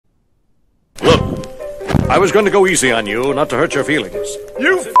I was going to go easy on you, not to hurt your feelings.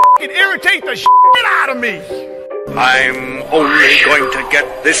 You f***ing irritate the shit out of me. I'm only going to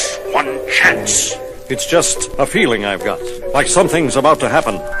get this one chance. It's just a feeling I've got. Like something's about to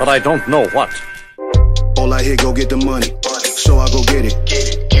happen, but I don't know what. All I hear, go get the money. So I go get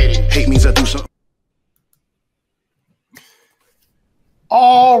it. Hate means I do something.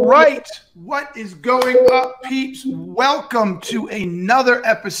 All right. What is going up, peeps? Welcome to another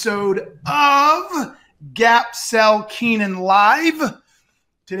episode of Selling Keenan Live.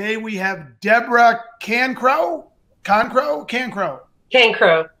 Today we have Deborah Cancro.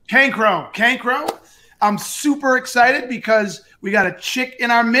 I'm super excited because we got a chick in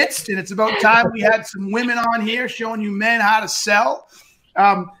our midst, and it's about time we had some women on here showing you men how to sell.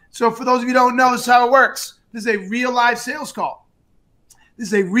 So for those of you who don't know, this is how it works. This is a real live sales call.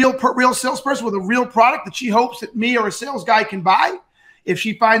 This is a real salesperson with a real product that she hopes that me or a sales guy can buy. If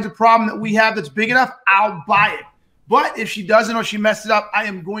she finds a problem that we have that's big enough, I'll buy it. But if she doesn't or she messed it up, I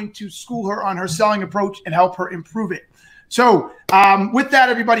am going to school her on her selling approach and help her improve it. So with that,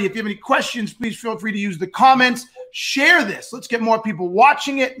 everybody, if you have any questions, please feel free to use the comments. Share this. Let's get more people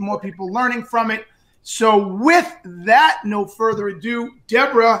watching it, more people learning from it. So with that, no further ado,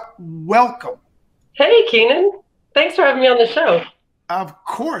 Deborah, welcome. Hey, Keenan. Thanks for having me on the show. Of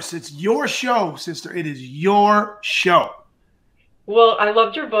course. It's your show, sister. It is your show. Well, I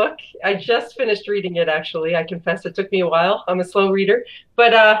loved your book. I just finished reading it, actually. I confess it took me a while. I'm a slow reader.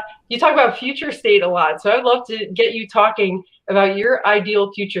 But you talk about future state a lot. So I'd love to get you talking about your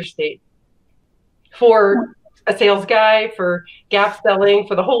ideal future state for a sales guy, for gap selling,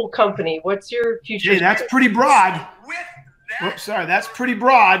 for the whole company. What's your future state? That's pretty broad. Oops, sorry, that's pretty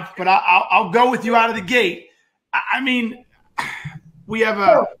broad, but I'll go with you out of the gate. I mean, we have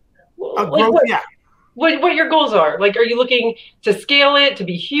a growth, yeah. What your goals are? Like, are you looking to scale it, to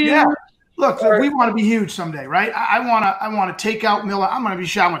be huge? Yeah. Look, we want to be huge someday, right? I want to take out Miller. I'm going to be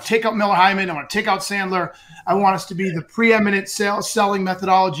shy. I want to take out Miller Hyman. I want to take out Sandler. I want us to be the preeminent selling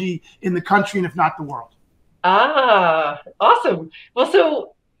methodology in the country, and if not the world. Ah, awesome. Well,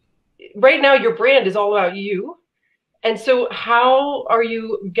 so right now your brand is all about you. And so how are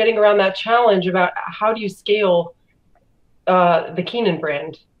you getting around that challenge about how do you scale the Keenan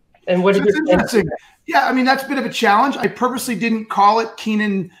brand? And what is it? Interesting. Yeah, I mean, that's a bit of a challenge. I purposely didn't call it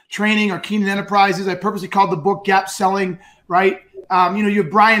Keenan Training or Keenan Enterprises. I purposely called the book Gap Selling, right? You have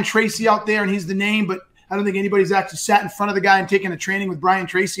Brian Tracy out there, and he's the name, but I don't think anybody's actually sat in front of the guy and taken a training with Brian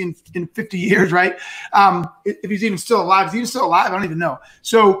Tracy in 50 years, right? If he's even still alive. Is he even still alive? I don't even know.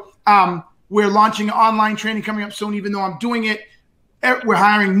 So we're launching online training coming up soon, even though I'm doing it. We're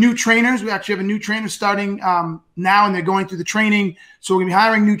hiring new trainers. We actually have a new trainer starting now, and they're going through the training. So we're gonna be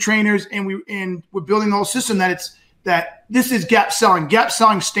hiring new trainers, and we're building the whole system that this is gap selling. Gap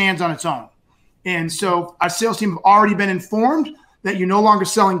selling stands on its own, and so our sales team have already been informed that you're no longer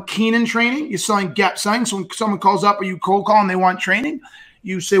selling Keenan training. You're selling gap selling. So when someone calls up or you cold call and they want training,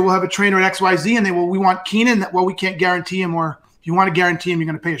 you say we'll have a trainer at XYZ, and we want Keenan. Well, we can't guarantee him, or if you want to guarantee him, you're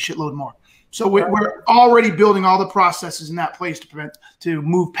going to pay a shitload more. So we're already building all the processes in that place to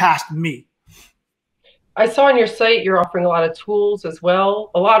move past me. I saw on your site you're offering a lot of tools as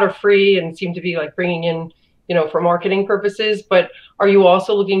well. A lot are free and seem to be like bringing in, for marketing purposes. But are you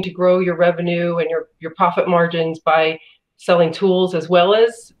also looking to grow your revenue and your profit margins by selling tools as well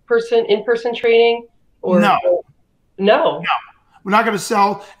as in-person training? Or no, we're not going to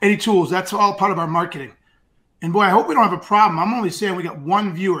sell any tools. That's all part of our marketing. And boy, I hope we don't have a problem. I'm only saying we got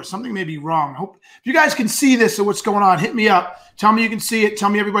one viewer. Something may be wrong. I hope if you guys can see this or what's going on, hit me up. Tell me you can see it. Tell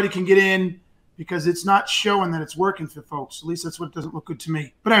me everybody can get in, because it's not showing that it's working for folks. At least that's what doesn't look good to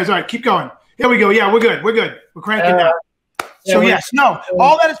me. But anyways, all right, keep going. Here we go. Yeah, we're good. We're good. We're cranking now. So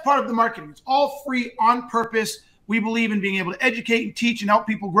all that is part of the marketing. It's all free on purpose. We believe in being able to educate and teach and help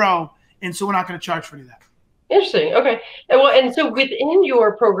people grow. And so we're not going to charge for any of that. Interesting. Okay. And so within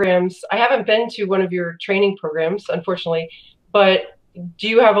your programs, I haven't been to one of your training programs, unfortunately, but do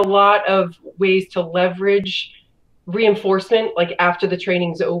you have a lot of ways to leverage reinforcement, like after the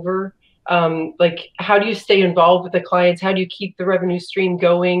training's over? Like, how do you stay involved with the clients? How do you keep the revenue stream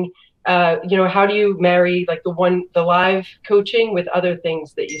going? How do you marry like the live coaching with other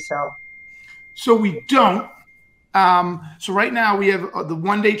things that you sell? So we don't. So right now we have the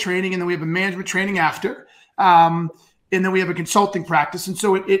one-day training, and then we have a management training after. And then we have a consulting practice. And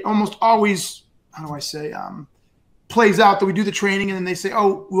so it almost always, how do I say, plays out that we do the training, and then they say,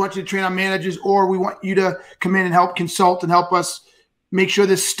 oh, we want you to train our managers, or we want you to come in and help consult and help us make sure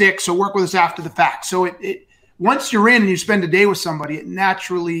this sticks, or work with us after the fact. So it once you're in and you spend a day with somebody, it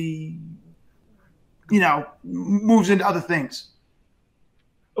naturally, moves into other things.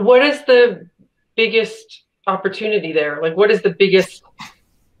 What is the biggest opportunity there? Like, what is the biggest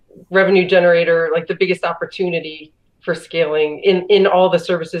revenue generator, like the biggest opportunity for scaling in all the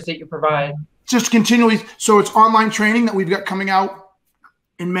services that you provide? Just continually. So it's online training that we've got coming out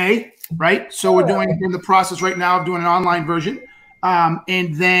in May, right? So we're in the process right now of doing an online version.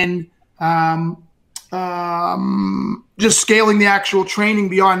 And then just scaling the actual training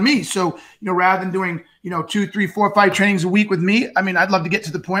beyond me. So, rather than doing, 2, 3, 4, 5 trainings a week with me, I mean, I'd love to get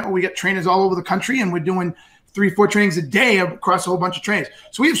to the point where we get trainers all over the country and we're doing 3, 4 trainings a day across a whole bunch of trainings.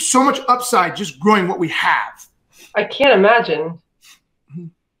 So we have so much upside just growing what we have. I can't imagine.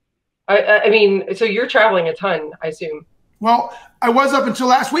 I mean, so you're traveling a ton, I assume. Well, I was up until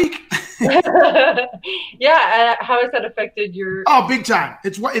last week. Yeah. How has that affected your? Oh, big time.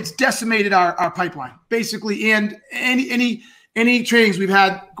 It's decimated our pipeline basically. And any trainings we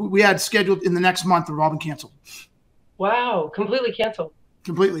had scheduled in the next month have all been canceled. Wow. Completely canceled.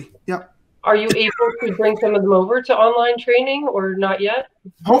 Completely. Yep. Are you able to bring some of them over to online training or not yet?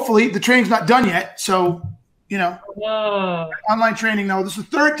 Hopefully the training's not done yet. So, online training. No, this is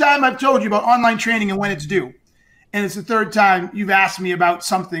the third time I've told you about online training and when it's due. And it's the third time you've asked me about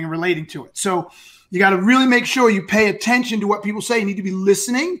something relating to it. So you got to really make sure you pay attention to what people say. You need to be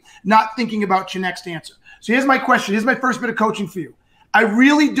listening, not thinking about your next answer. So here's my question. Here's my first bit of coaching for you. I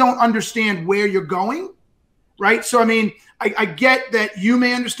really don't understand where you're going, right? So, I mean, I get that you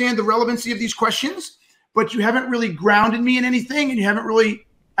may understand the relevancy of these questions, but you haven't really grounded me in anything. And you haven't really,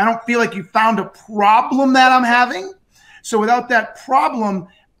 I don't feel like you found a problem that I'm having. So without that problem,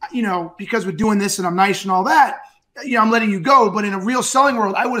 because we're doing this and I'm nice and all that, I'm letting you go. But in a real selling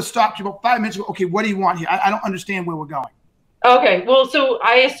world, I would have stopped you about 5 minutes ago. Okay, what do you want here? I don't understand where we're going. Okay. Well, so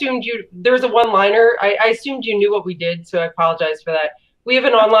I assumed there was a one-liner. I assumed you knew what we did, so I apologize for that. We have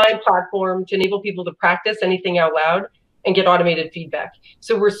an online platform to enable people to practice anything out loud and get automated feedback.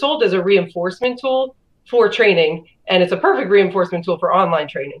 So we're sold as a reinforcement tool for training, and it's a perfect reinforcement tool for online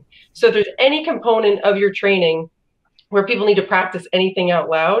training. So if there's any component of your training where people need to practice anything out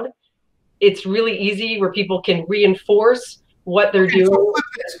loud, it's really easy where people can reinforce what they're doing.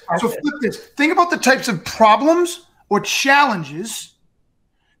 So flip this. Think about the types of problems or challenges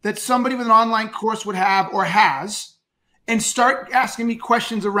that somebody with an online course would have or has, and start asking me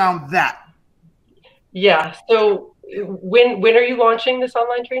questions around that. Yeah. So when are you launching this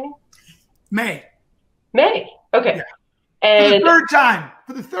online training? May. May. Okay. Yeah. And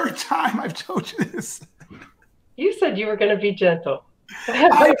for the third time I've told you this. You said you were going to be gentle.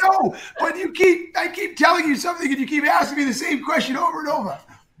 I know, but I keep telling you something and you keep asking me the same question over and over.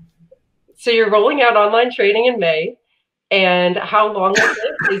 So you're rolling out online training in May, and how long is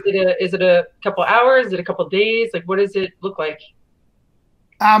it? Is it a couple hours? Is it a couple days? Like, what does it look like?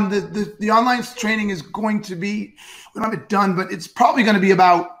 The online training is going to be, we don't have it done, but it's probably going to be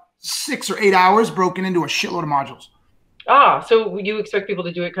about 6 or 8 hours broken into a shitload of modules. So you expect people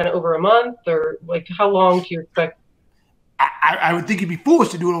to do it kind of over a month, or like how long do you expect? I would think you'd be foolish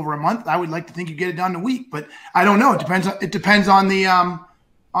to do it over a month. I would like to think you get it done in a week, but I don't know. It depends on the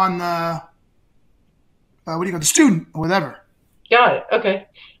the student or whatever. Got it. Okay.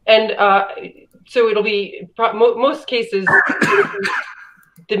 And so it'll be most cases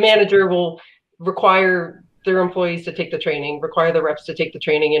the manager will require their employees to take the training, require the reps to take the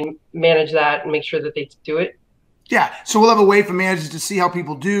training and manage that and make sure that they do it. Yeah. So we'll have a way for managers to see how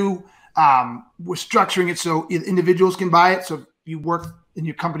people do. We're structuring it so individuals can buy it. So if you work and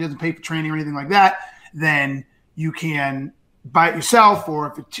your company doesn't pay for training or anything like that, then you can buy it yourself.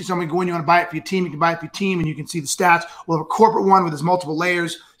 Or if it's somebody going, you want to buy it for your team, you can buy it for your team and you can see the stats. We'll have a corporate one where there's multiple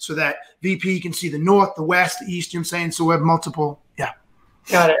layers so that VP can see the north, the west, the east, you know what I'm saying? So we have multiple. Yeah.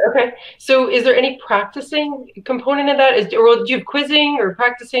 Got it. Okay. So is there any practicing component of that? Or do you have quizzing or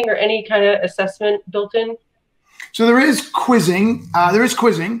practicing or any kind of assessment built in? So there is quizzing.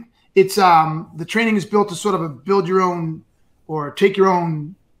 It's the training is built to sort of a build your own or take your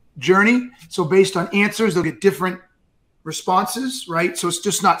own journey. So based on answers, they'll get different responses, right? So it's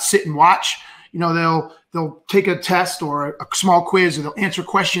just not sit and watch. They'll take a test or a small quiz, or they'll answer a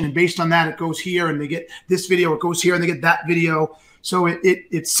question, and based on that, it goes here, and they get this video. It goes here, and they get that video. So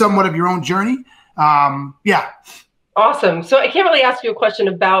it's somewhat of your own journey. Yeah. Awesome. So I can't really ask you a question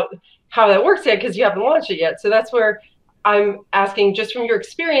about how that works yet because you haven't launched it yet. So that's where I'm asking, just from your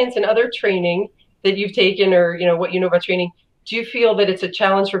experience and other training that you've taken, or what you know about training, do you feel that it's a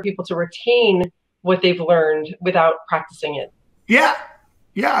challenge for people to retain what they've learned without practicing it? Yeah,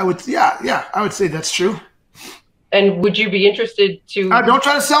 I would say that's true. And would you be interested to? Don't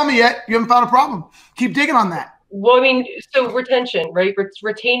try to sell me yet. You haven't found a problem. Keep digging on that. Well, I mean, so retention, right?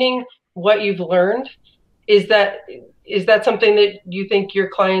 Retaining what you've learned, is that is that something that you think your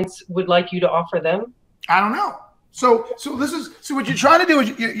clients would like you to offer them? I don't know. So what you're trying to do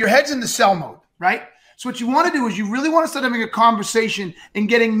is your head's in the sell mode, right? So what you want to do is you really want to start having a conversation and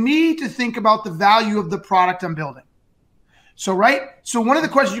getting me to think about the value of the product I'm building. So, right? So one of the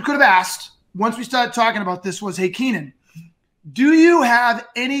questions you could have asked once we started talking about this was, hey, Keenan, do you have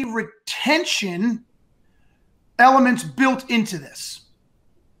any retention elements built into this?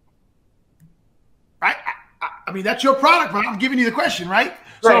 Right? I mean, that's your product, but I'm giving you the question, right?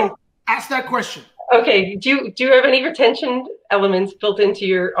 Right. So ask that question. Okay. Do you have any retention elements built into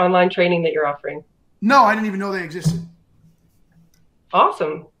your online training that you're offering? No, I didn't even know they existed.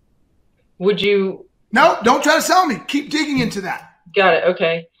 Awesome. Would you? No, don't try to sell me. Keep digging into that. Got it.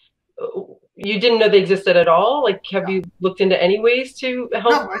 Okay. You didn't know they existed at all? Like, have you looked into any ways to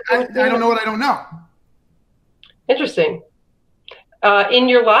help? No, I don't know what I don't know. Interesting. In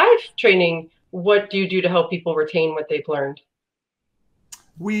your live training, what do you do to help people retain what they've learned?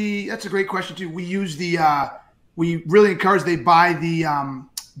 That's a great question too. We use we really encourage they buy the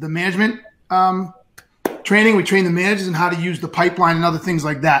management training. We train the managers on how to use the pipeline and other things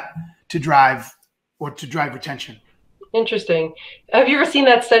like that to drive retention. Interesting. Have you ever seen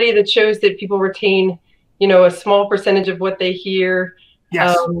that study that shows that people retain, a small percentage of what they hear?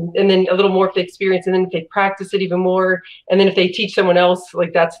 Yes. And then a little more if they experience, and then if they practice it even more, and then if they teach someone else,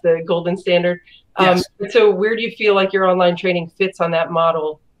 like that's the golden standard. Yes. So where do you feel like your online training fits on that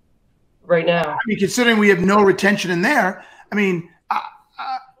model right now? I mean, considering we have no retention in there, I mean,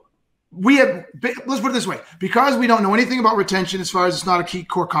 let's put it this way, because we don't know anything about retention as far as it's not a key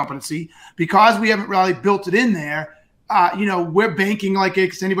core competency, because we haven't really built it in there, we're banking like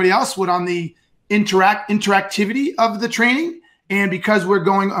anybody else would on the interactivity of the training. And because we're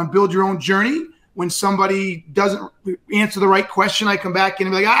going on build your own journey, when somebody doesn't answer the right question, I come back in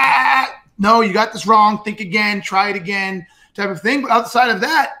and be like, no, you got this wrong. Think again, try it again, type of thing. But outside of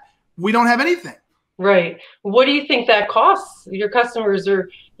that, we don't have anything. Right. What do you think that costs your customers, or,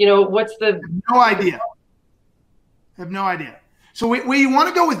 what's the? No idea. I have no idea. So where you want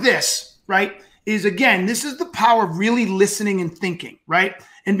to go with this, right, is again, this is the power of really listening and thinking, right?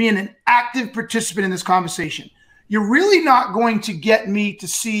 And being an active participant in this conversation. You're really not going to get me to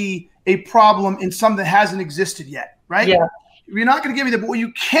see a problem in something that hasn't existed yet, right? Yeah. You're not going to give me that. But what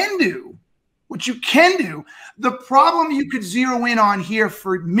you can do, the problem you could zero in on here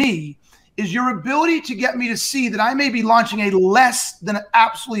for me is your ability to get me to see that I may be launching a less than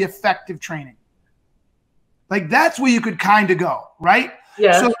absolutely effective training. Like that's where you could kind of go, right?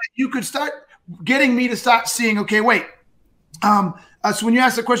 Yeah. So you could start getting me to start seeing, okay, wait. So when you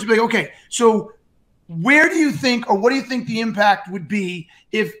ask the question, be like, okay, so where do you think, or what do you think the impact would be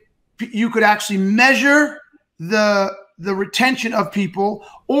if you could actually measure the retention of people,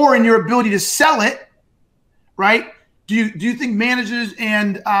 or in your ability to sell it, right? Do you think managers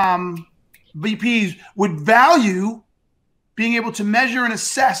and VPs would value being able to measure and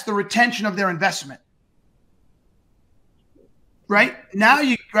assess the retention of their investment? Right? Now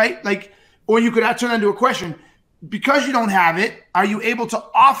or you could turn that into a question. Because you don't have it, are you able to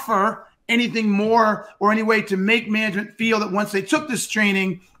offer anything more or any way to make management feel that once they took this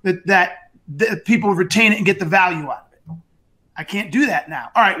training that people would retain it and get the value out of it? I can't do that now.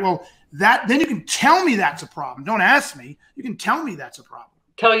 All right, well, then you can tell me that's a problem. Don't ask me. You can tell me that's a problem.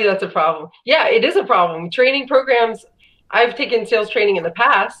 Tell you that's a problem. Yeah, it is a problem. Training programs, I've taken sales training in the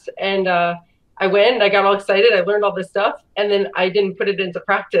past, and I went, I got all excited, I learned all this stuff, and then I didn't put it into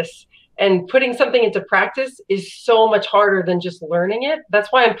practice. And putting something into practice is so much harder than just learning it.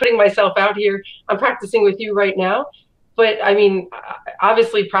 That's why I'm putting myself out here. I'm practicing with you right now. But I mean,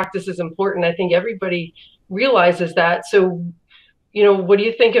 obviously practice is important. I think everybody realizes that. So, what do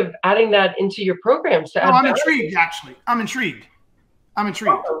you think of adding that into your programs? I'm intrigued, actually. I'm intrigued.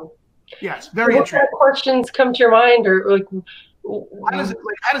 Oh. Yes, very intrigued. What questions come to your mind, or like, how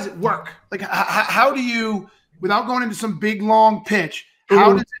does it work? Like, how do you, without going into some big long pitch,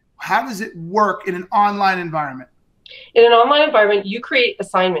 how does it work in an online environment? In an online environment, you create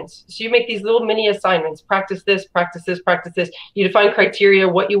assignments. So you make these little mini assignments. Practice this, practice this, practice this. You define criteria,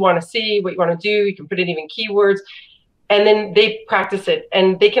 what you want to see, what you want to do. You can put in even keywords. And then they practice it.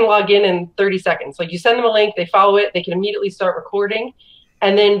 And they can log in 30 seconds. Like you send them a link, they follow it, they can immediately start recording.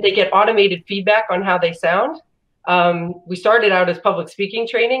 And then they get automated feedback on how they sound. We started out as public speaking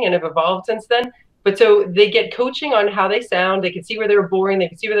training and have evolved since then. But so they get coaching on how they sound. They can see where they're boring. They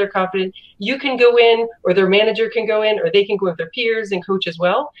can see where they're confident. You can go in, or their manager can go in, or they can go with their peers and coach as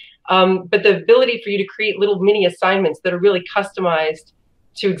well. But the ability for you to create little mini assignments that are really customized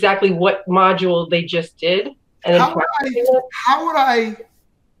to exactly what module they just did. And then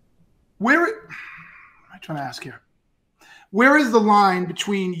where am I trying to ask here? where is the line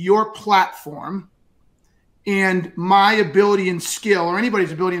between your platform and my ability and skill, or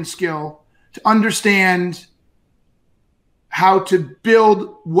anybody's ability and skill, to understand how to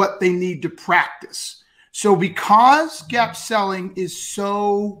build what they need to practice? So because gap selling is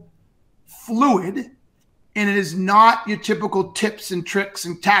so fluid, and it is not your typical tips and tricks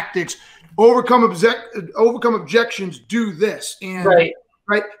and tactics, overcome objections, do this. And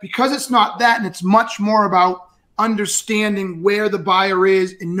right, because it's not that, and it's much more about understanding where the buyer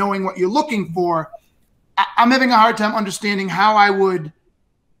is and knowing what you're looking for. I'm having a hard time understanding how I would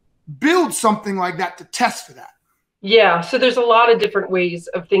build something like that to test for that. Yeah, so there's a lot of different ways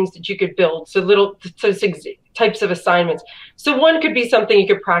of things that you could build. So types of assignments. So one could be something you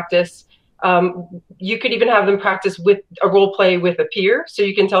could practice. You could even have them practice with a role play with a peer. So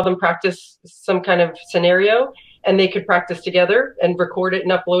you can tell them practice some kind of scenario, and they could practice together and record it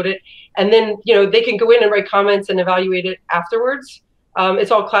and upload it. And then, they can go in and write comments and evaluate it afterwards.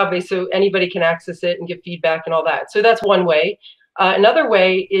 It's all cloud-based, so anybody can access it and give feedback and all that. So that's one way. Another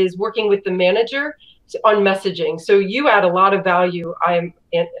way is working with the manager on messaging. So you add a lot of value, I'm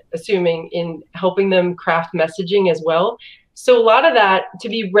assuming, in helping them craft messaging as well. So a lot of that, to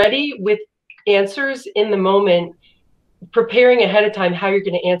be ready with answers in the moment, preparing ahead of time how you're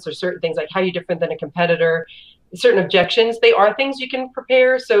going to answer certain things, like how you're different than a competitor, certain objections, they are things you can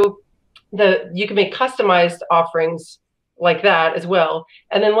prepare. So you can make customized offerings like that as well.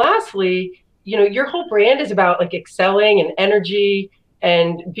 And then lastly, your whole brand is about like excelling and energy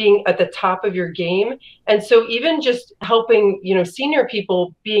and being at the top of your game. And so even just helping, senior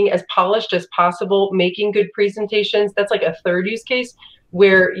people being as polished as possible, making good presentations, that's like a third use case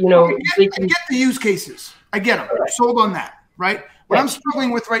where, I get the use cases. I get them. I'm sold on that, right? What I'm struggling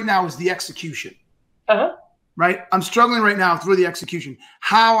with right now is the execution. Right? I'm struggling right now through the execution.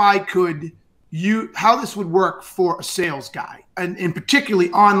 How this would work for a sales guy, and particularly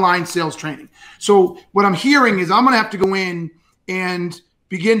online sales training. So what I'm hearing is I'm going to have to go in and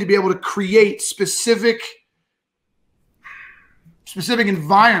begin to be able to create specific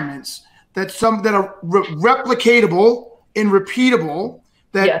environments that are replicatable and repeatable,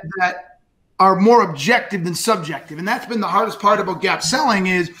 that are more objective than subjective. And that's been the hardest part about gap selling,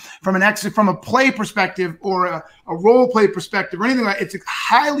 is from a play perspective or a role play perspective or anything like that, it's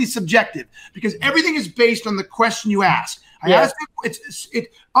highly subjective because everything is based on the question you ask. Unlike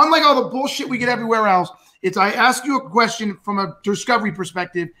all the bullshit we get everywhere else, I ask you a question from a discovery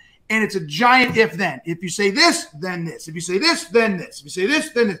perspective, and it's a giant if-then. If you say this, then this. If you say this, then this. If you say this,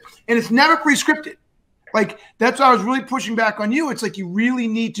 then this. And it's never pre-scripted. Like, that's why I was really pushing back on you. It's like you really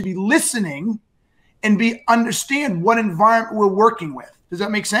need to be listening and understand what environment we're working with. Does that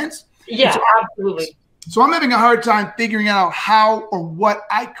make sense? Yeah, absolutely. So I'm having a hard time figuring out how or what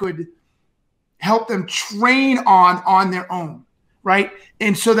I could help them train on their own, right?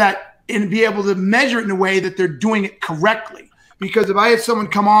 And be able to measure it in a way that they're doing it correctly. Because if I had someone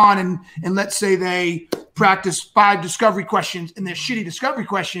come on and let's say they practice 5 discovery questions and they're shitty discovery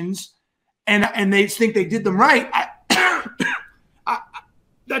questions, and they think they did them right,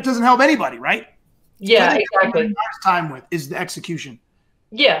 that doesn't help anybody, right? Yeah, exactly. What time with is the execution.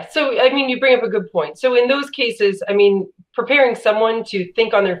 Yeah. So, you bring up a good point. So in those cases, preparing someone to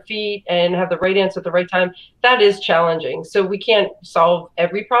think on their feet and have the right answer at the right time, that is challenging. So we can't solve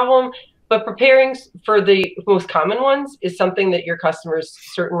every problem, but preparing for the most common ones is something that your customers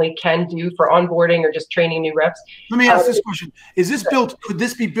certainly can do for onboarding or just training new reps. Let me ask this question. Could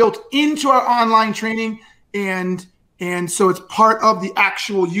this be built into our online training and so it's part of the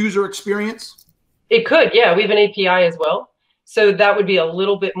actual user experience? It could, yeah. We have an API as well. So that would be a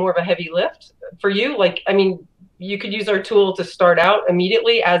little bit more of a heavy lift for you. You could use our tool to start out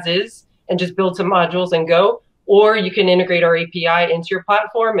immediately as is and just build some modules and go, or you can integrate our API into your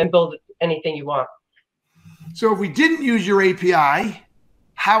platform and build anything you want. So if we didn't use your API,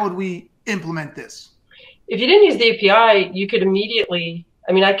 how would we implement this? If you didn't use the API, you could immediately,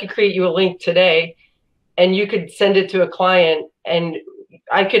 I could create you a link today and you could send it to a client, and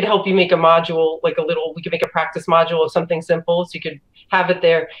I could help you make a module, we could make a practice module of something simple so you could have it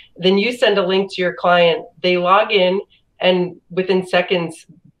there. Then you send a link to your client, they log in, and within seconds,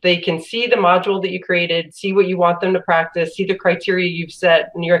 they can see the module that you created, see what you want them to practice, see the criteria you've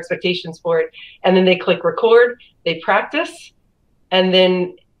set and your expectations for it. And then they click record, they practice, and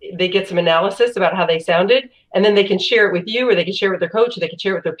then they get some analysis about how they sounded. And then they can share it with you, or they can share it with their coach, or they can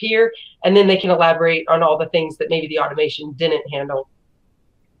share it with their peer. And then they can elaborate on all the things that maybe the automation didn't handle.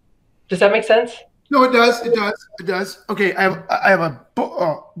 Does that make sense? No, it does. It does. Okay, I have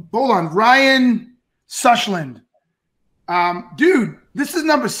hold on, Ryan Sushland. Dude, This is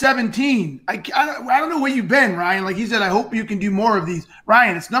number 17. I don't know where you've been, Ryan. Like he said, I hope you can do more of these.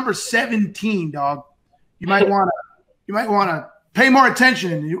 Ryan, it's number 17, dog. You might want to pay more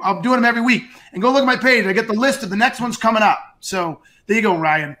attention. I'm doing them every week. And go look at my page. I get the list of the next one's coming up. So there you go,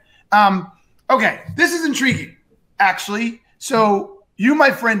 Ryan. Okay, this is intriguing, actually. So you,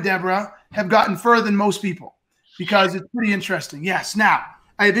 my friend Deborah, have gotten further than most people because it's pretty interesting. Yes. Now,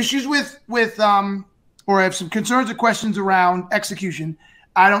 I have issues or I have some concerns or questions around execution.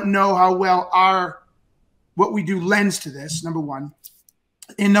 I don't know how well what we do lends to this, number one.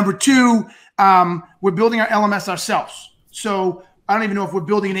 And number two, we're building our LMS ourselves. So I don't even know if we're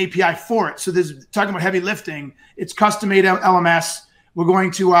building an API for it. So there's talking about heavy lifting. It's custom-made LMS. We're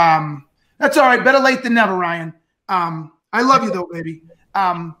going to that's all right. Better late than never, Ryan. I love you though, baby.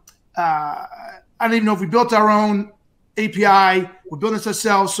 I don't even know if we built our own API. We're building this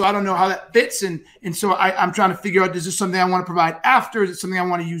ourselves, so I don't know how that fits. And so I'm trying to figure out, is this something I want to provide after? Is it something I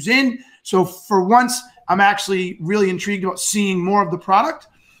want to use in? So for once, I'm actually really intrigued about seeing more of the product.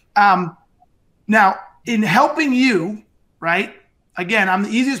 Now, in helping you, right, again, I'm the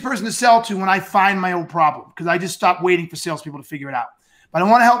easiest person to sell to when I find my old problem because I just stop waiting for salespeople to figure it out. But I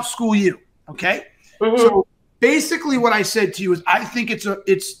want to help school you, okay? Mm-hmm. So basically what I said to you is I think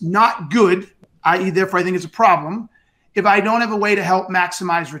it's not good, i.e. therefore I think it's a problem, if I don't have a way to help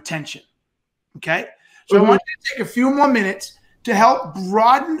maximize retention, okay? So I want you to take a few more minutes to help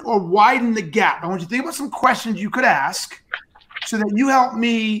broaden or widen the gap. I want you to think about some questions you could ask so that you help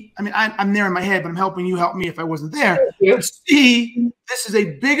me. I mean, I'm there in my head, but I'm helping you help me if I wasn't there. To see this is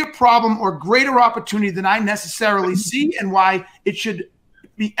a bigger problem or greater opportunity than I necessarily see and why it should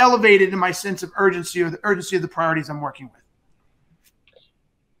be elevated in my sense of urgency or the urgency of the priorities I'm working with.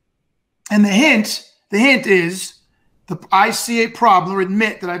 And the hint is I see a problem or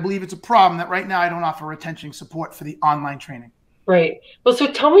admit that I believe it's a problem that right now I don't offer retention support for the online training. Right. Well,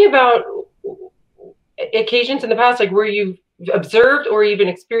 so tell me about occasions in the past, like where you've observed or even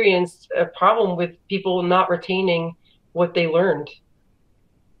experienced a problem with people not retaining what they learned.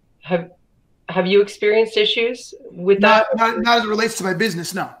 Have you experienced issues with that? Not as it relates to my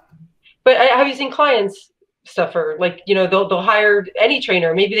business, no. But have you seen clients suffer? Like, you know, they'll hire any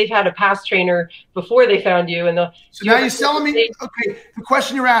trainer. Maybe they've had a past trainer before they found you, and they'll. So now you're selling me. Okay, the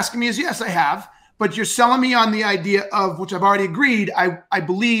question you're asking me is yes, I have. But you're selling me on the idea of, which I've already agreed, I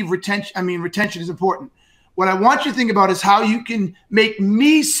believe retention is important. What I want you to think about is how you can make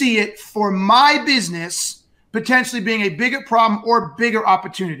me see it for my business potentially being a bigger problem or bigger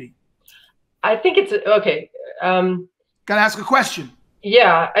opportunity. I think it's okay. Got to ask a question.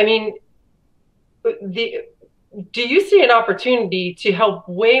 Yeah, I mean, do you see an opportunity to help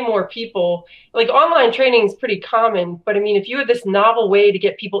way more people? Like online training is pretty common, but I mean, if you had this novel way to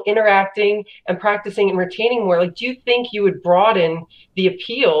get people interacting and practicing and retaining more, like, do you think you would broaden the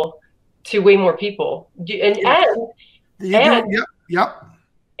appeal to way more people?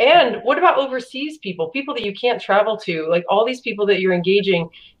 And what about overseas people that you can't travel to, like all these people that you're engaging?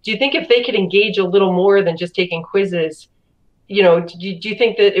 Do you think if they could engage a little more than just taking quizzes, you know, do you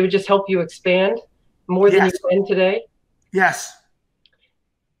think that it would just help you expand more than you can today? Yes.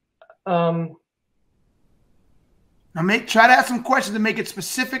 Now try to ask some questions and make it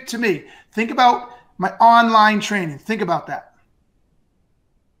specific to me. Think about my online training. Think about that.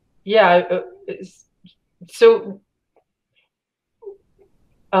 Yeah. So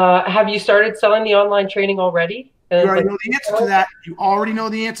have you started selling the online training already? You already know the answer to that. You already know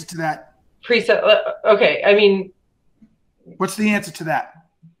the answer to that. Okay. I mean, what's the answer to that?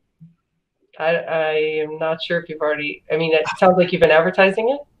 I am not sure if you've already, I mean, it sounds like you've been advertising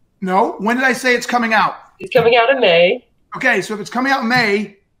it. No. When did I say it's coming out? It's coming out in May. Okay. So if it's coming out in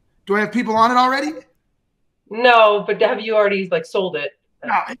May, do I have people on it already? No, but have you already like sold it?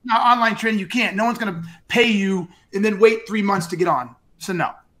 No, online training, you can't. No one's going to pay you and then wait 3 months to get on. So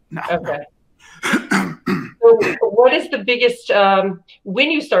no. Okay. So what is the biggest, when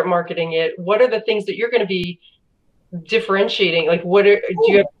you start marketing it, what are the things that you're going to be differentiating? Like do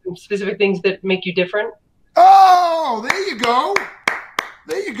you have specific things that make you different? Oh, there you go.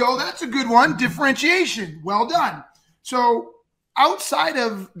 There you go. That's a good one. Differentiation. Well done. So outside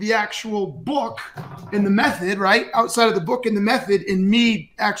of the actual book and the method, right? Outside of the book and the method and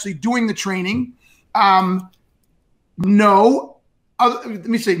me actually doing the training, no. Let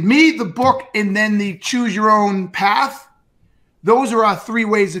me say me, the book, and then the choose your own path. Those are our 3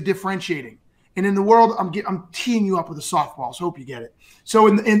 ways of differentiating. And in the world, I'm teeing you up with a softball, so I hope you get it. So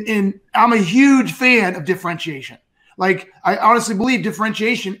I'm a huge fan of differentiation. Like, I honestly believe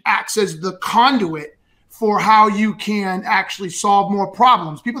differentiation acts as the conduit for how you can actually solve more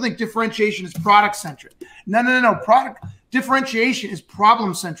problems. People think differentiation is product centric. No. Differentiation is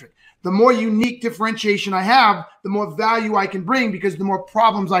problem centric. The more unique differentiation I have, the more value I can bring because the more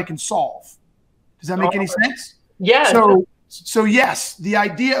problems I can solve. Does that make any sense? Yeah. So yes, the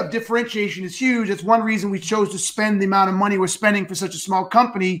idea of differentiation is huge. It's one reason we chose to spend the amount of money we're spending for such a small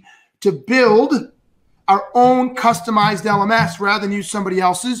company to build our own customized LMS rather than use somebody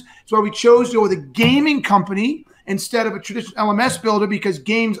else's. That's why we chose to go with a gaming company instead of a traditional LMS builder, because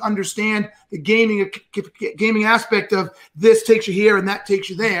games understand the gaming aspect of this takes you here and that takes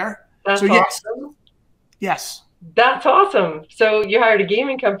you there. That's so yes, awesome. yes, that's awesome. So you hired a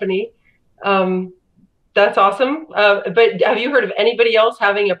gaming company. That's awesome. But have you heard of anybody else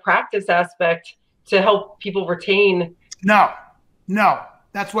having a practice aspect to help people retain? No.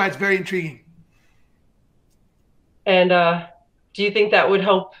 That's why it's very intriguing. And do you think that would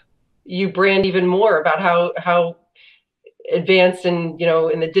help you brand even more about how advanced and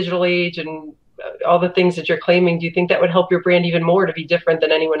in the digital age and all the things that you're claiming? Do you think that would help your brand even more to be different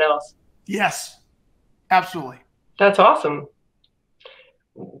than anyone else? Yes, absolutely. That's awesome.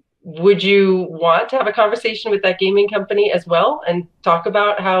 Would you want to have a conversation with that gaming company as well and talk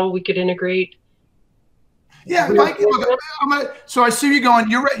about how we could integrate? Yeah, so I see you going.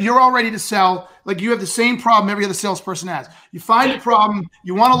 You're all ready to sell. Like, you have the same problem every other salesperson has. You find a problem,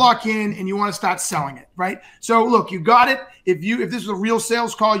 you want to lock in, and you want to start selling it, right? So look, you got it. If this is a real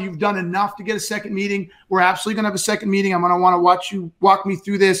sales call, you've done enough to get a second meeting. We're absolutely going to have a second meeting. I'm going to want to watch you walk me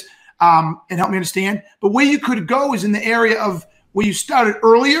through this and help me understand. But where you could go is in the area of where you started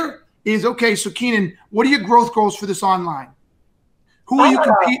earlier. Is okay. So Keenan, what are your growth goals for this online? Who are you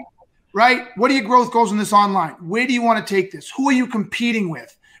competing? Right? What are your growth goals in this online? Where do you want to take this? Who are you competing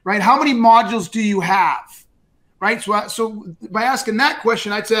with? Right? How many modules do you have? Right? So by asking that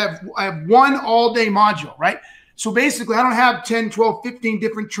question, I'd say I have one all-day module, right? So basically, I don't have 10, 12, 15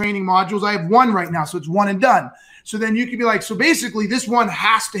 different training modules. I have one right now, so it's one and done. So then you could be like, so basically, this one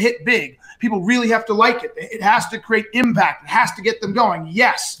has to hit big. People really have to like it. It has to create impact. It has to get them going.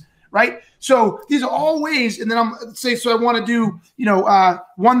 Yes. Right? So these are all ways. And then so I want to do,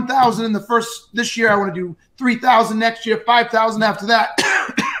 1,000 in this year. I want to do 3,000 next year, 5,000 after that.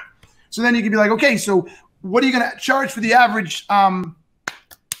 So then you can be like, okay, so what are you going to charge for the average price?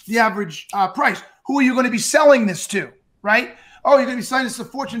 Who are you going to be selling this to? Right? Oh, you're going to be selling this to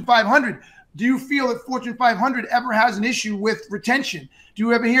Fortune 500. Do you feel that Fortune 500 ever has an issue with retention? Do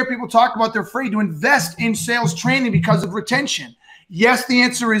you ever hear people talk about they're afraid to invest in sales training because of retention? Yes, the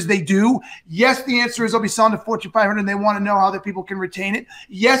answer is they do. Yes, the answer is they'll be selling to Fortune 500 and they want to know how their people can retain it.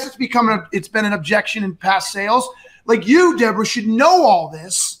 Yes, it's been an objection in past sales. Like you, Deborah, should know all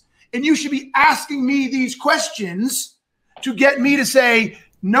this, and you should be asking me these questions to get me to say,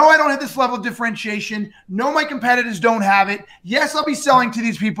 no, I don't have this level of differentiation. No, my competitors don't have it. Yes, I'll be selling to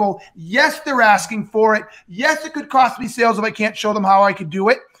these people. Yes, they're asking for it. Yes, it could cost me sales if I can't show them how I could do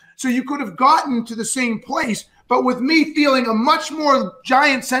it. So you could have gotten to the same place, but with me feeling a much more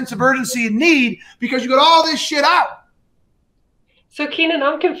giant sense of urgency and need because you got all this shit out. So Keenan,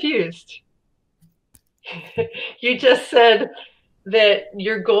 I'm confused. You just said that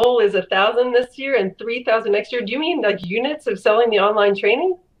your goal is 1,000 this year and 3,000 next year. Do you mean like units of selling the online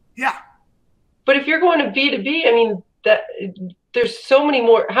training? Yeah. But if you're going to B2B, I mean, there's so many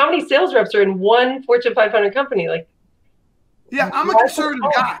more. How many sales reps are in one Fortune 500 company? Yeah, I'm a conservative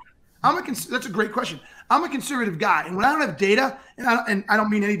guy. That's a great question. I'm a conservative guy, and when I don't have data, and I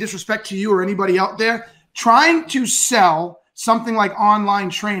don't mean any disrespect to you or anybody out there, trying to sell something like online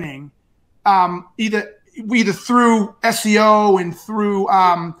training, either through SEO and through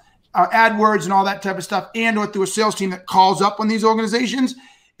AdWords and all that type of stuff, and or through a sales team that calls up on these organizations,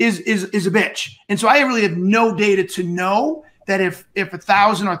 is a bitch. And so I really have no data to know that if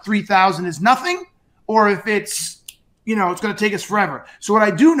 1,000 or 3,000 is nothing, or if it's it's going to take us forever. So what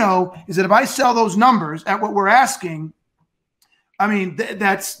I do know is that if I sell those numbers at what we're asking, I mean,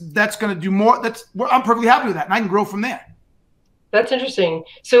 that's going to do more. I'm perfectly happy with that, and I can grow from there. That's interesting.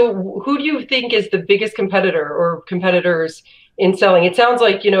 So who do you think is the biggest competitor or competitors in selling? It sounds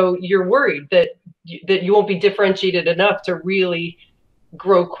like, you're worried that you won't be differentiated enough to really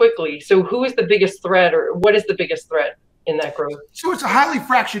grow quickly. So who is the biggest threat, or what is the biggest threat in that growth? So it's a highly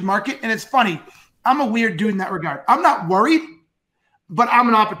fractured market, and it's funny. I'm a weird dude in that regard. I'm not worried, but I'm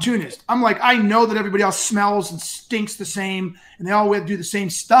an opportunist. I'm like, I know that everybody else smells and stinks the same, and they all do the same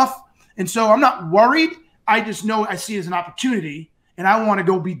stuff. And so I'm not worried. I just know I see it as an opportunity, and I want to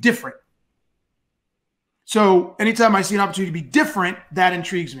go be different. So anytime I see an opportunity to be different, that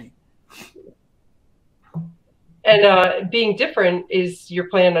intrigues me. And being different is your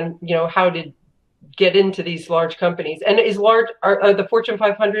plan on, how to get into these large companies. And are the Fortune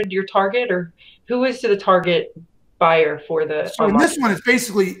 500 your target, or who is the target buyer for the So in this one, it's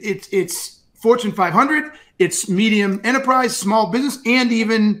basically it's Fortune 500, it's medium enterprise, small business, and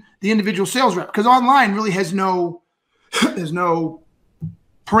even the individual sales rep. Because online really has no there's no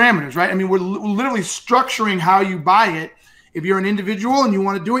parameters, right? I mean, we're literally structuring how you buy it. If you're an individual and you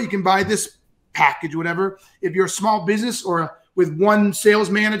want to do it, you can buy this package, whatever. If you're a small business or with one sales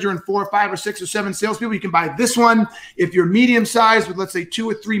manager and 4 or 5 or 6 or 7 salespeople, you can buy this one. If you're medium sized with, let's say, 2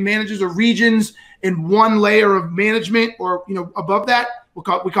 or 3 managers or regions and 1 layer of management, or above that, we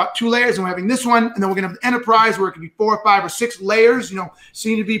call it 2 layers, and we're having this one, and then we're gonna have the enterprise where it can be 4 or 5 or 6 layers,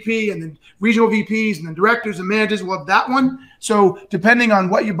 senior VP and then regional VPs and then directors and managers. We'll have that one. So depending on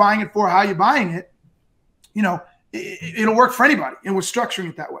what you're buying it for, how you're buying it, it'll work for anybody, and we're structuring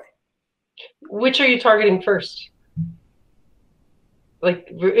it that way. Which are you targeting first? Like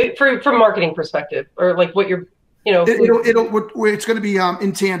from marketing perspective, or like what you're, it's going to be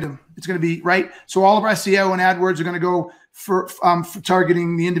in tandem. It's going to be right. So all of our SEO and AdWords are going to go for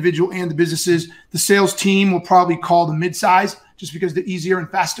targeting the individual and the businesses. The sales team will probably call the mid-size just because they're easier and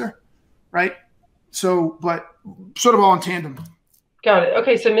faster, right? So, but sort of all in tandem. Got it.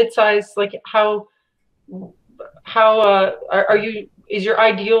 Okay, so mid-size, like how are you? Is your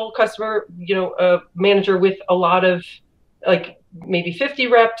ideal customer, a manager with a lot of, like, maybe 50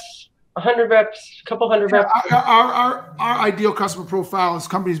 reps, 100 reps, a couple hundred reps? Our ideal customer profile is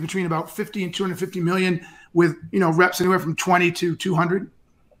companies between about 50 and 250 million with, reps anywhere from 20 to 200.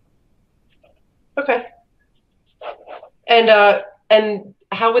 Okay. And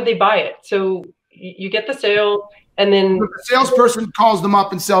how would they buy it? So you get the sale, and then the salesperson calls them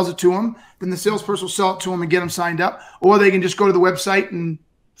up and sells it to them. Then the salesperson will sell it to them and get them signed up, or they can just go to the website and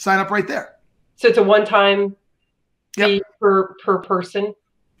sign up right there. So it's a one-time fee per person.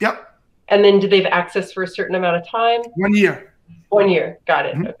 Yep. And then do they have access for a certain amount of time? 1 year. 1 year. Got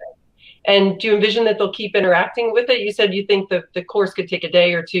it. Mm-hmm. Okay. And do you envision that they'll keep interacting with it? You said you think that the course could take a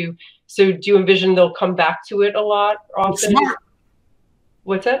day or 2. So do you envision they'll come back to it a lot often? Smart.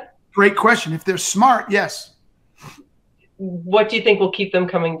 What's that? Great question. If they're smart, yes. What do you think will keep them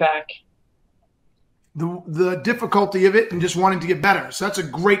coming back? The difficulty of it and just wanting to get better. So that's a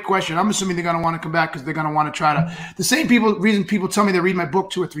great question. I'm assuming they're going to want to come back because they're going to want to try to. The same reason people tell me they read my book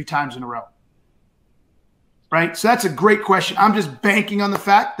 2 or 3 times in a row. Right? So that's a great question. I'm just banking on the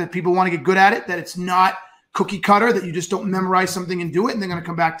fact that people want to get good at it, that it's not cookie cutter, that you just don't memorize something and do it, and they're going to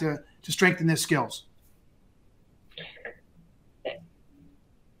come back to strengthen their skills.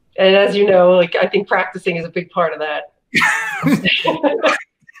 And as you know, like, I think practicing is a big part of that.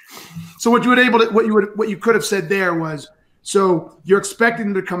 So what you could have said there was, so you're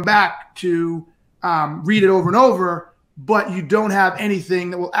expecting them to come back to read it over and over, but you don't have anything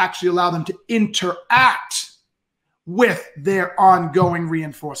that will actually allow them to interact with their ongoing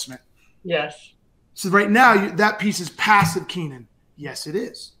reinforcement. Yes. So right now that piece is passive, Keenan. Yes, it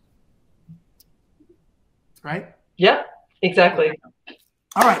is. Right? Yeah, exactly.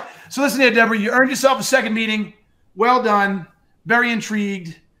 All right. So listen here, Deborah, you earned yourself a second meeting. Well done. Very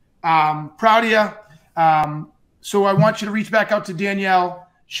intrigued. Proud of you. So I want you to reach back out to Danielle.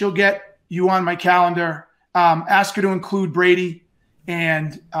 She'll get you on my calendar. Ask her to include Brady,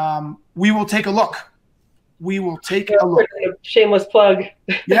 and we will take a look. We will take a look. Shameless plug.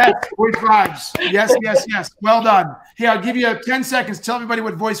 Yes, Voice Vibes. Yes, yes, yes. Well done. Hey, I'll give you 10 seconds. Tell everybody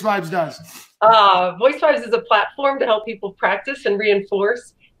what Voice Vibes does. Voice Vibes is a platform to help people practice and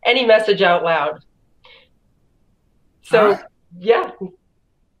reinforce any message out loud. So, yeah,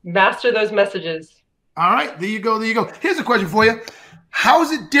 master those messages. All right, there you go. There you go. Here's a question for you. How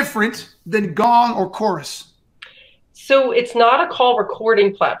is it different than Gong or Chorus? So it's not a call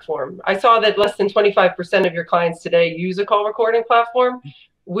recording platform. I saw that less than 25% of your clients today use a call recording platform.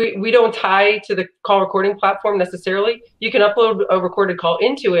 We don't tie to the call recording platform necessarily. You can upload a recorded call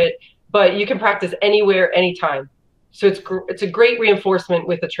into it, but you can practice anywhere, anytime. So it's a great reinforcement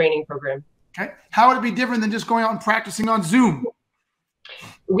with a training program. Okay. How would it be different than just going out and practicing on Zoom?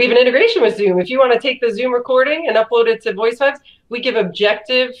 We have an integration with Zoom. If you want to take the Zoom recording and upload it to Voice Vibes, we give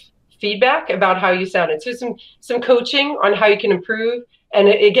objective feedback about how you sounded. So some coaching on how you can improve. And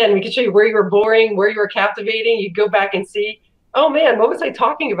again, we can show you where you were boring, where you were captivating. You go back and see, oh man, what was I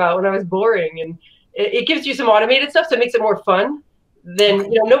talking about when I was boring? And it gives you some automated stuff, so it makes it more fun. Then,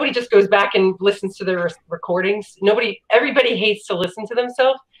 nobody just goes back and listens to their recordings. Everybody hates to listen to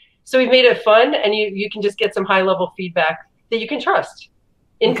themselves. So we've made it fun, and you can just get some high level feedback that you can trust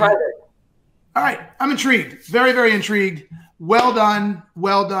in private. All right. I'm intrigued. Very, very intrigued. Well done.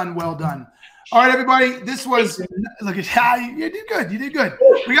 Well done. Well done. All right, everybody. This was, look at you did good. You did good.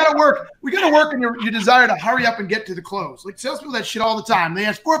 We got to work. We got to work on your desire to hurry up and get to the close. Like salespeople, that shit all the time. They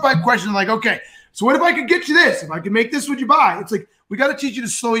ask 4 or 5 questions. Like, okay, So what if I could get you this? If I could make this, would you buy? It's like, we got to teach you to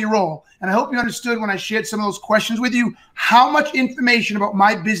slow your roll. And I hope you understood when I shared some of those questions with you, how much information about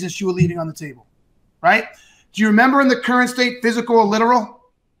my business you were leaving on the table, right? Do you remember in the current state, physical or literal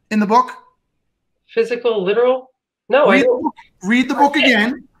in the book? Physical, literal? No, I don't. Read the book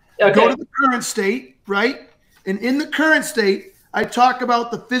again. Okay. Go to the current state, right? And in the current state, I talk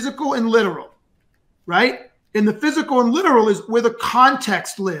about the physical and literal, right? And the physical and literal is where the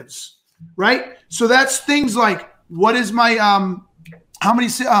context lives, right? So that's things like, what is my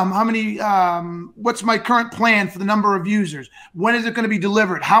what's my current plan for the number of users? When is it going to be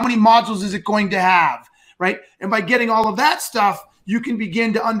delivered? How many modules is it going to have, right? And by getting all of that stuff, you can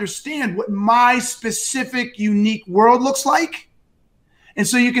begin to understand what my specific unique world looks like. And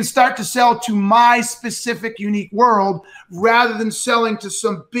so you can start to sell to my specific unique world rather than selling to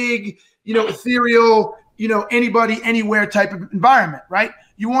some big, ethereal, anybody, anywhere type of environment, right?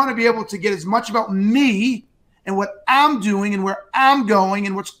 You want to be able to get as much about me and what I'm doing and where I'm going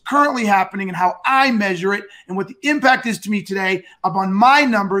and what's currently happening and how I measure it and what the impact is to me today upon my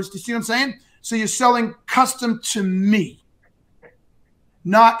numbers. Do you see what I'm saying? So you're selling custom to me,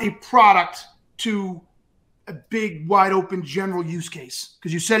 not a product to a big, wide open general use case.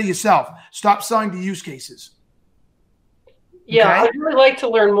 Because you said it yourself, stop selling to use cases. Yeah, Okay? I'd really like to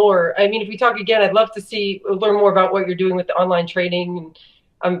learn more. I mean, if we talk again, I'd love to learn more about what you're doing with the online training. And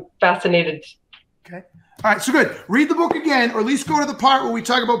I'm fascinated. Okay. All right. So good. Read the book again, or at least go to the part where we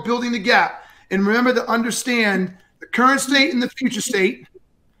talk about building the gap. And remember to understand the current state and the future state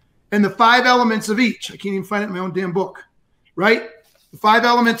and the 5 elements of each. I can't even find it in my own damn book, right? The 5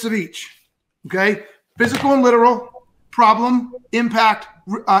 elements of each. Okay. Physical and literal, problem, impact,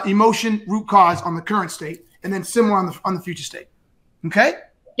 emotion, root cause on the current state, and then similar on the future state. Okay?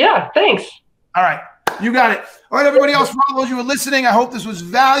 Yeah, thanks. All right. You got it. All right, everybody else, for all those who were listening, I hope this was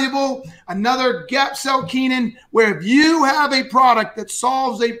valuable. Another Gap Sell Keenan, where if you have a product that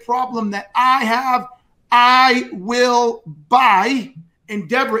solves a problem that I have, I will buy, and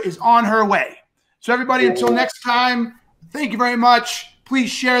Deborah is on her way. So everybody, until next time, thank you very much. Please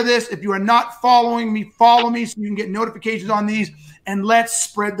share this. If you are not following me, follow me so you can get notifications on these, and let's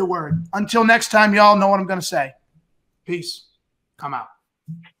spread the word. Until next time, y'all know what I'm going to say. Peace. Come out.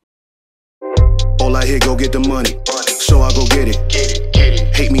 All I hear, go get the money. So I go get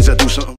it. Hate means I do something.